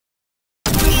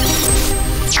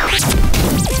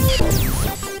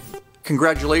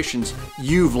Congratulations,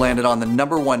 you've landed on the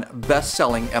 #1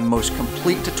 best-selling and most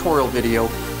complete tutorial video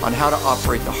on how to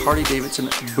operate the Harley-Davidson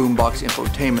Boombox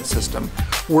Infotainment System.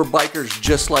 We're bikers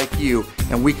just like you,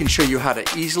 and we can show you how to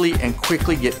easily and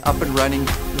quickly get up and running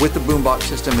with the Boombox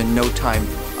system in no time.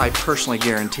 I personally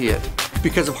guarantee it.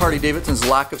 Because of Harley-Davidson's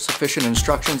lack of sufficient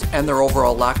instructions and their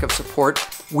overall lack of support,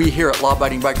 we here at Law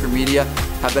Abiding Biker Media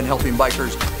have been helping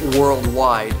bikers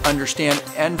worldwide understand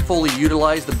and fully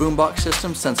utilize the Boombox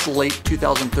system since late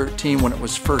 2013 when it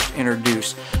was first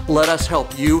introduced. Let us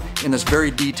help you in this very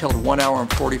detailed 1 hour and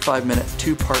 45-minute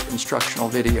two-part instructional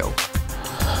video.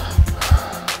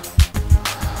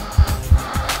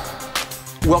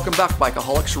 Welcome back,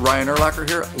 Bikeaholics. Ryan Erlacher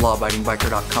here at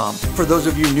lawabidingbiker.com. For those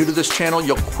of you new to this channel,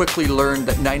 you'll quickly learn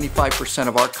that 95%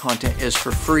 of our content is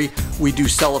for free. We do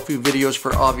sell a few videos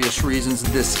for obvious reasons.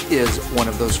 This is one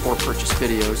of those for purchase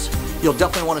videos. You'll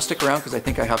definitely want to stick around because I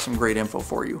think I have some great info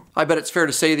for you. I bet it's fair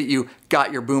to say that you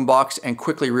got your Boombox and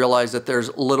quickly realized that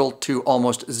there's little to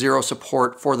almost zero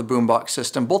support for the Boombox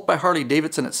system, both by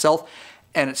Harley-Davidson itself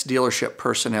and its dealership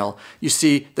personnel. You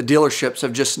see, the dealerships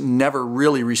have just never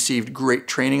really received great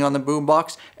training on the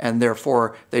Boombox, and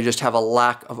therefore they just have a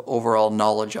lack of overall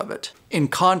knowledge of it. In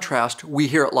contrast, we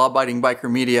here at Law Abiding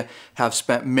Biker Media have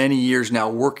spent many years now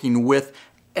working with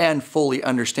and fully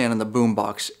understanding the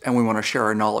Boombox, and we want to share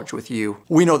our knowledge with you.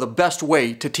 We know the best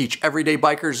way to teach everyday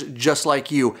bikers just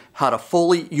like you how to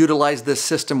fully utilize this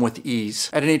system with ease.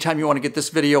 At any time you want to get this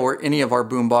video or any of our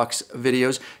Boombox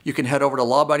videos, you can head over to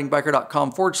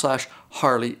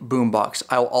lawabidingbiker.com/Harley Boombox.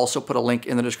 I'll also put a link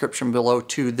in the description below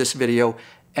to this video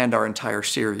and our entire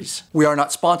series. We are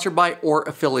not sponsored by or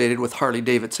affiliated with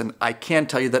Harley-Davidson. I can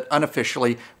tell you that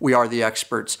unofficially we are the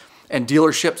experts, and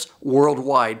dealerships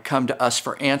worldwide come to us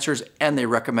for answers, and they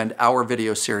recommend our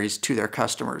video series to their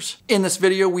customers. In this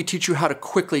video, we teach you how to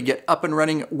quickly get up and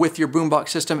running with your Boombox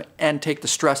system and take the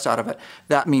stress out of it.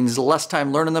 That means less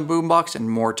time learning the Boombox and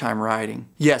more time riding.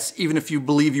 Yes, even if you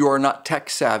believe you are not tech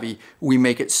savvy, we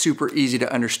make it super easy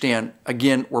to understand.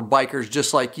 Again, we're bikers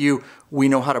just like you. We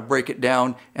know how to break it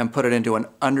down and put it into an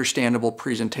understandable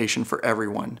presentation for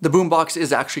everyone. The Boombox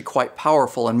is actually quite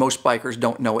powerful, and most bikers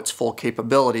don't know its full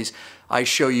capabilities. I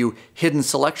show you hidden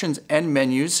selections and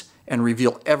menus and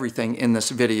reveal everything in this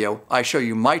video. I show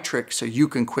you my tricks so you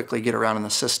can quickly get around in the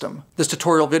system. This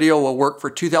tutorial video will work for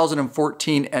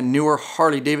 2014 and newer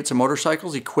Harley-Davidson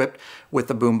motorcycles equipped with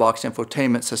the Boombox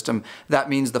Infotainment System. That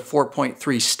means the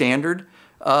 4.3 standard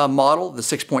model, the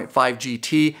 6.5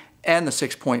 GT, and the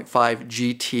 6.5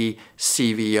 GT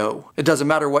CVO. It doesn't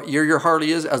matter what year your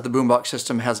Harley is, as the Boombox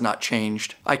system has not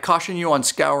changed. I caution you on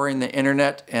scouring the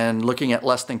internet and looking at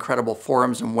less than credible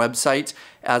forums and websites,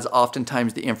 as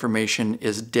oftentimes the information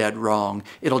is dead wrong.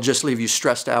 It'll just leave you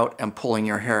stressed out and pulling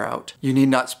your hair out. You need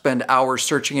not spend hours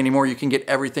searching anymore. You can get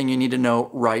everything you need to know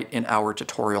right in our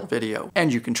tutorial video,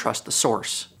 and you can trust the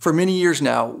source. For many years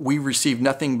now, we've received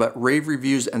nothing but rave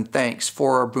reviews and thanks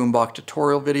for our Boombox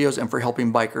tutorial videos and for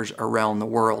helping bikers around the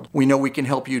world. We know we can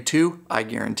help you too, I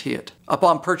guarantee it.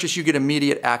 Upon purchase, you get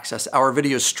immediate access. Our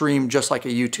videos stream just like a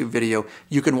YouTube video.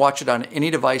 You can watch it on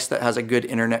any device that has a good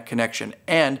internet connection,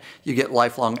 and you get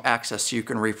lifelong access so you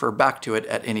can refer back to it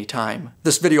at any time.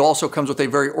 This video also comes with a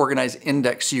very organized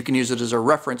index, so you can use it as a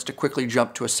reference to quickly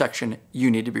jump to a section you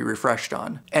need to be refreshed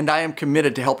on. And I am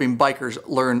committed to helping bikers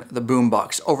learn the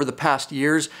Boombox. Over the past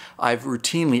years, I've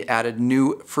routinely added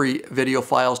new free video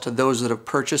files to those that have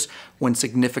purchased when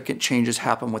significant changes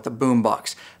happen with the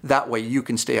Boombox. That way you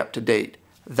can stay up to date.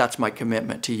 That's my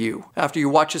commitment to you. After you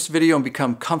watch this video and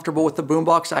become comfortable with the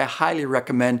Boombox, I highly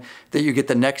recommend that you get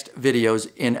the next videos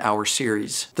in our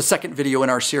series. The second video in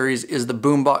our series is the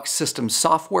Boombox system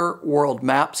software, world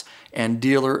maps, and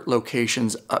dealer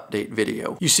locations update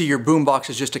video. You see, your Boombox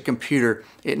is just a computer.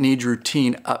 It needs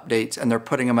routine updates, and they're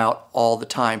putting them out all the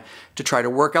time to try to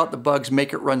work out the bugs,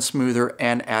 make it run smoother,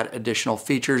 and add additional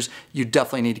features. You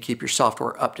definitely need to keep your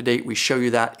software up to date. We show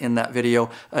you that in that video.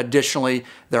 Additionally,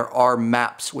 there are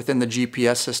maps within the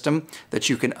GPS system that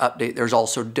you can update. There's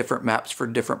also different maps for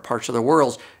different parts of the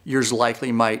world. Yours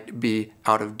likely might be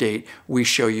out of date. We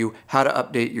show you how to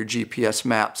update your GPS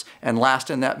maps. And last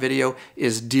in that video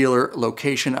is dealer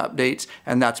location updates,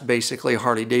 and that's basically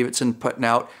Harley-Davidson putting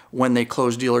out when they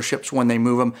close dealerships, when they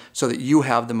move them, so that you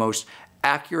have the most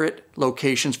accurate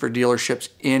locations for dealerships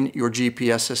in your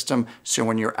GPS system, so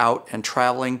when you're out and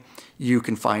traveling, you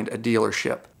can find a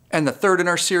dealership. And the third in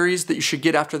our series that you should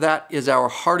get after that is our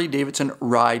Harley-Davidson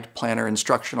Ride Planner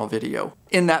instructional video.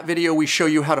 In that video, we show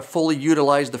you how to fully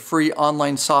utilize the free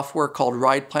online software called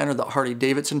Ride Planner that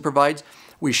Harley-Davidson provides.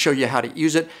 We show you how to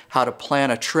use it, how to plan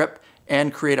a trip,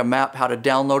 and create a map, how to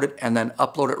download it, and then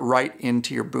upload it right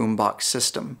into your Boombox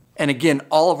system. And again,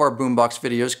 all of our Boombox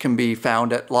videos can be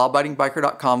found at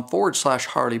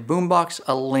lawabidingbiker.com/Harley Boombox,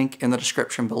 a link in the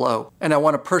description below. And I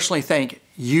want to personally thank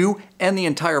you and the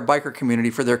entire biker community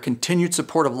for their continued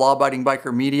support of Law Abiding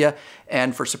Biker Media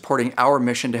and for supporting our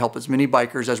mission to help as many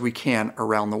bikers as we can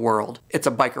around the world. It's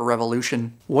a biker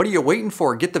revolution. What are you waiting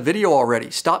for? Get the video already.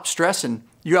 Stop stressing.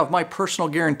 You have my personal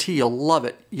guarantee you'll love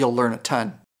it. You'll learn a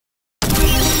ton.